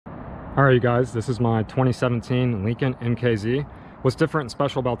All right, you guys, this is my 2017 Lincoln MKZ. What's different and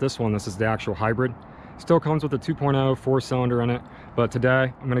special about this one, this is the actual hybrid. Still comes with a 2.0 4-cylinder in it, but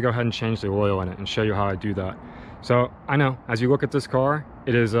today I'm gonna go ahead and change the oil in it and show you how I do that. So I know, as you look at this car,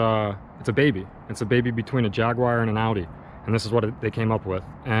 it's a baby. It's a baby between a Jaguar and an Audi, and this is what they came up with.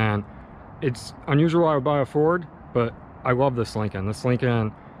 And it's unusual I would buy a Ford, but I love this Lincoln. This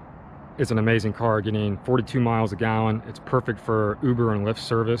Lincoln is an amazing car, getting 42 miles a gallon. It's perfect for Uber and Lyft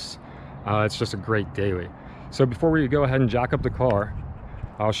service. It's just a great daily. So before we go ahead and jack up the car,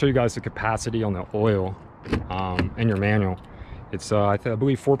 I'll show you guys the capacity on the oil in your manual. It's I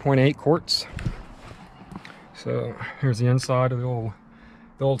believe 4.8 quarts. So here's the inside of the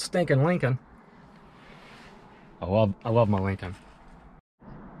old stinking Lincoln. I love my Lincoln.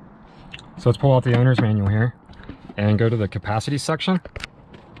 So let's pull out the owner's manual here and go to the capacity section.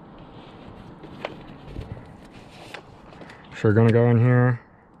 So we're gonna go in here,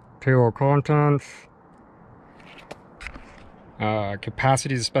 table of contents,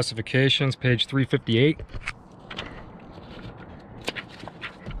 capacity to specifications, page 358.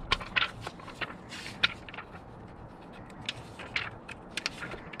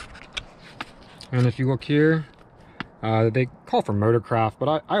 And if you look here, they call for Motorcraft,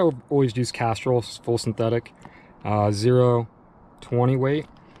 but I always use Castrol full synthetic, 0.20 weight,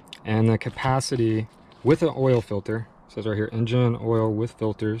 and the capacity with an oil filter, it says right here, engine oil with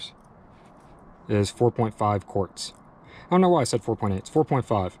filters, is 4.5 quarts. I don't know why I said 4.8, it's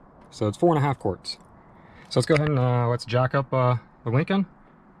 4.5, so it's 4.5 quarts. So let's go ahead and let's jack up the Lincoln,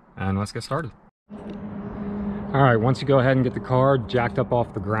 and let's get started. All right, once you go ahead and get the car jacked up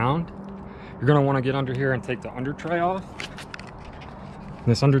off the ground, you're gonna wanna get under here and take the under tray off. And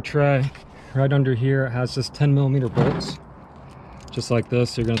this under tray, right under here, it has just 10mm bolts, just like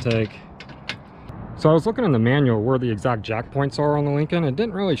this. You're gonna take, so I was looking in the manual where the exact jack points are on the Lincoln. It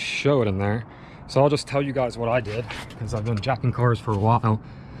didn't really show it in there. So I'll just tell you guys what I did, because I've been jacking cars for a while.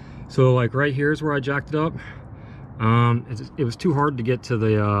 So like right here is where I jacked it up. It was too hard to get to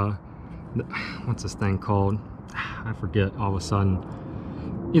the what's this thing called? I forget all of a sudden.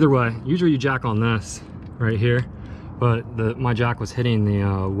 Either way, usually you jack on this right here, but my jack was hitting the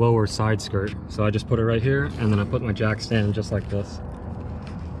lower side skirt. So I just put it right here, and then I put my jack stand just like this.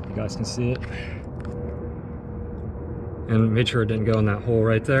 You guys can see it. And made sure it didn't go in that hole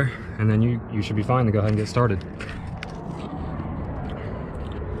right there, and then you should be fine to go ahead and get started.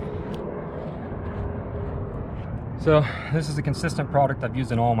 So this is a consistent product I've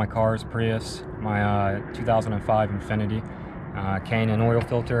used in all my cars: Prius, my 2005 Infiniti, K&N oil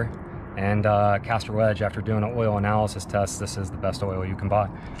filter, and Castrol Edge. After doing an oil analysis test, this is the best oil you can buy.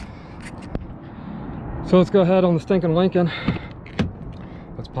 So let's go ahead on the stinking Lincoln.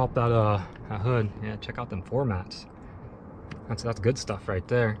 Let's pop that hood. Yeah, check out them floor mats. That's good stuff right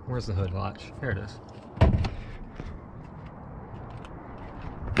there. Where's the hood latch? Here it is.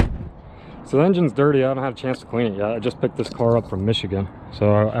 So the engine's dirty. I haven't had a chance to clean it yet. I just picked this car up from Michigan. So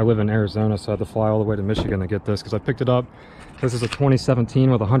I live in Arizona, so I had to fly all the way to Michigan to get this, because I picked it up. This is a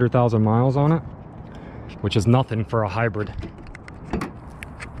 2017 with 100,000 miles on it, which is nothing for a hybrid.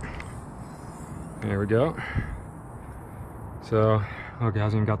 There we go. So, okay, I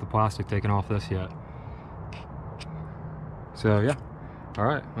haven't even got the plastic taken off this yet. So yeah, all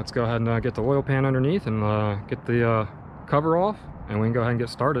right, let's go ahead and get the oil pan underneath and get the cover off, and we can go ahead and get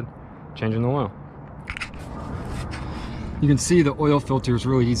started changing the oil. You can see the oil filter is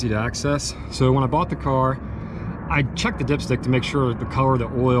really easy to access. So when I bought the car, I checked the dipstick to make sure the color of the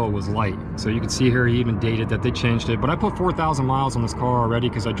oil was light. So you can see here, he even dated that they changed it, but I put 4,000 miles on this car already,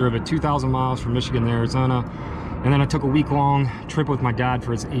 because I drove it 2,000 miles from Michigan to Arizona, and then I took a week-long trip with my dad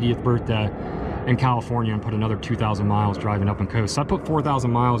for his 80th birthday in California and put another 2,000 miles driving up on coast. So I put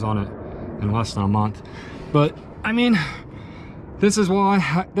 4,000 miles on it in less than a month. But I mean, this is why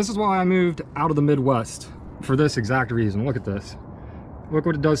I moved out of the Midwest, for this exact reason. Look at this. Look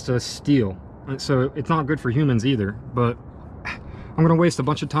what it does to steel. So it's not good for humans either, but I'm gonna waste a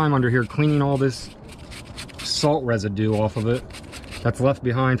bunch of time under here cleaning all this salt residue off of it that's left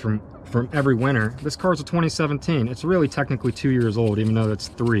behind from every winter. This car's a 2017. It's really technically 2 years old, even though it's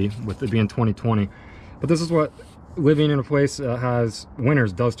 3 with it being 2020. But this is what living in a place that has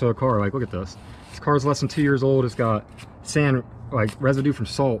winters does to a car. Like, look at this. This car's less than 2 years old. It's got sand, like residue from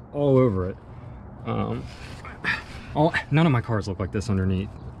salt all over it. None of my cars look like this underneath.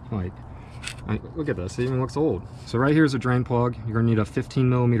 Like, look at this, it even looks old. So right here's a drain plug. You're gonna need a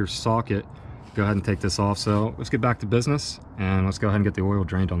 15mm socket. Go ahead and take this off. So let's get back to business, and let's go ahead and get the oil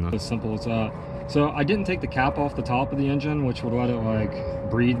drained on this. As simple as that. So I didn't take the cap off the top of the engine, which would let it like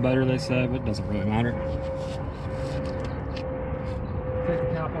breathe better, they say, but it doesn't really matter. Take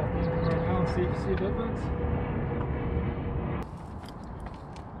the cap off the engine See a difference?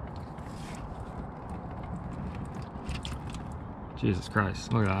 Jesus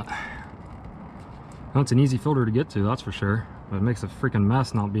Christ, look at that. Well, it's an easy filter to get to, that's for sure. But it makes a freaking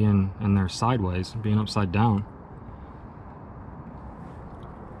mess not being in there sideways, being upside down.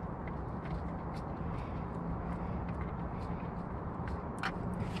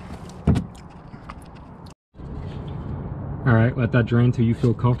 Alright, let that drain till you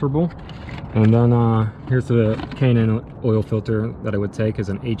feel comfortable. And then here's the K&N oil filter that I would take, is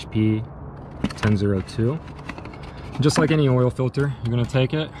an HP 1002. Just like any oil filter, you're gonna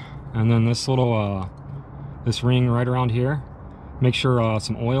take it, and then this little this ring right around here, make sure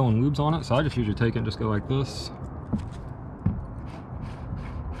some oil and lube's on it. So I just usually take it and just go like this,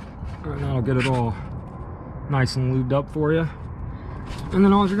 and that'll get it all nice and lubed up for you. And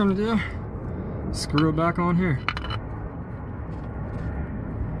then all you're gonna do, screw it back on here.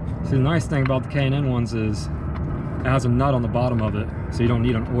 See, the nice thing about the K&N ones is it has a nut on the bottom of it, so you don't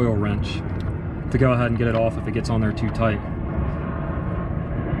need an oil wrench to go ahead and get it off if it gets on there too tight.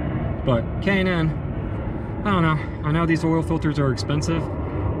 But K&N, I don't know. I know these oil filters are expensive,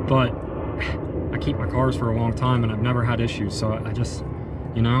 but I keep my cars for a long time and I've never had issues. So I just,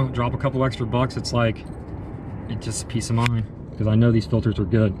 you know, drop a couple extra bucks. It's like, it's just peace of mind because I know these filters are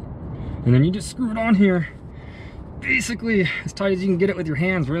good. And then you just screw it on here, basically as tight as you can get it with your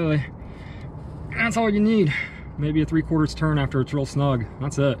hands, really. And that's all you need. Maybe a 3/4 turn after it's real snug.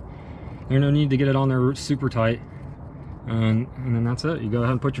 That's it. There's no need to get it on there super tight. And then that's it. You go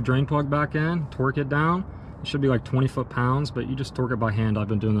ahead and put your drain plug back in, torque it down. It should be like 20 foot-pounds, but you just torque it by hand. I've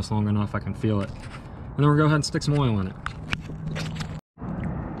been doing this long enough, I can feel it. And then we'll go ahead and stick some oil in it.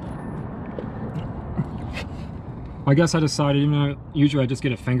 I guess I decided, even though usually I just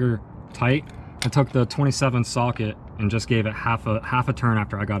get it finger tight, I took the 27 socket and just gave it half a turn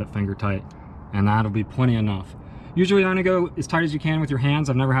after I got it finger tight. And that'll be plenty enough. Usually I'm gonna go as tight as you can with your hands.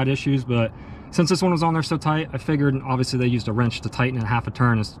 I've never had issues, but since this one was on there so tight, I figured obviously they used a wrench to tighten it half a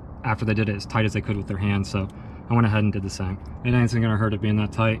turn after they did it as tight as they could with their hands. So I went ahead and did the same. It ain't gonna hurt it being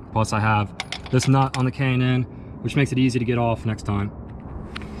that tight. Plus I have this nut on the K&N, which makes it easy to get off next time.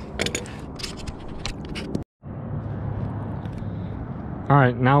 All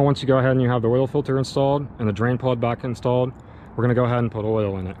right, now once you go ahead and you have the oil filter installed and the drain plug back installed, we're gonna go ahead and put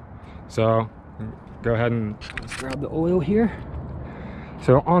oil in it. So go ahead and let's grab the oil here.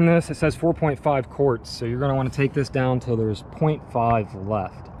 So on this, it says 4.5 quarts. So you're gonna wanna take this down till there's 0.5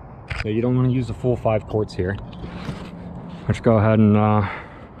 left. So you don't wanna use the full 5 quarts here. Let's go ahead and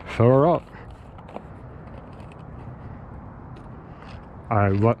fill her up.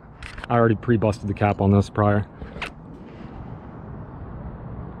 I already pre-busted the cap on this prior.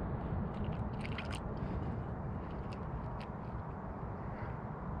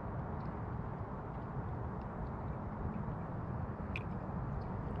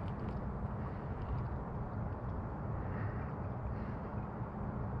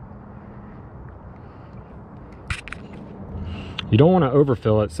 You don't want to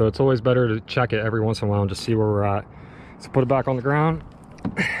overfill it, so it's always better to check it every once in a while and just see where we're at. So put it back on the ground.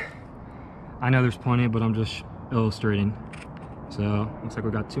 I know there's plenty, but I'm just illustrating. So looks like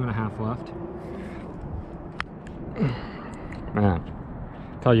we got 2.5 left. Man,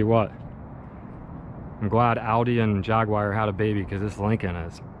 tell you what, I'm glad Audi and Jaguar had a baby, because this Lincoln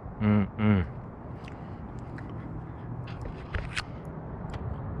is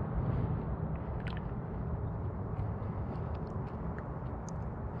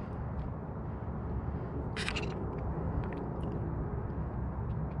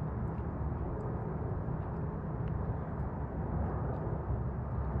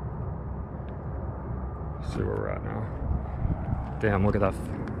see where we're at now. Damn, look at that.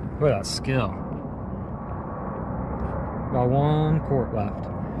 Look at that skill. About 1 quart left.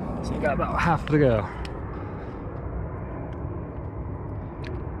 So you got about half to go.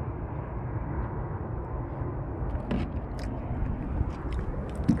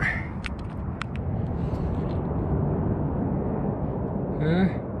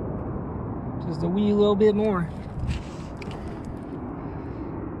 Just a wee little bit more.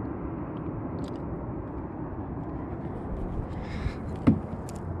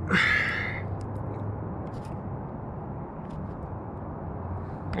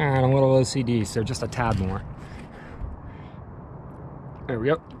 And a little OCD, so just a tad more. There we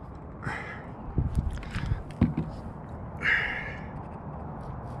go.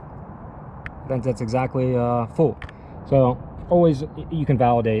 That's exactly full. So always, you can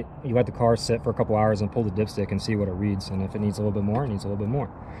validate. You let the car sit for a couple hours and pull the dipstick and see what it reads. And if it needs a little bit more, it needs a little bit more.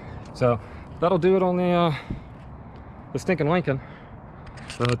 So that'll do it on the stinking Lincoln.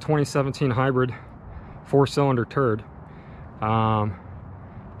 the 2017 hybrid 4-cylinder turd.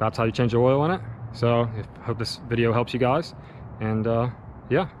 That's how you change the oil in it. So I hope this video helps you guys, and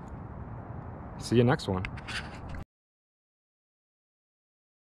yeah, see you next one.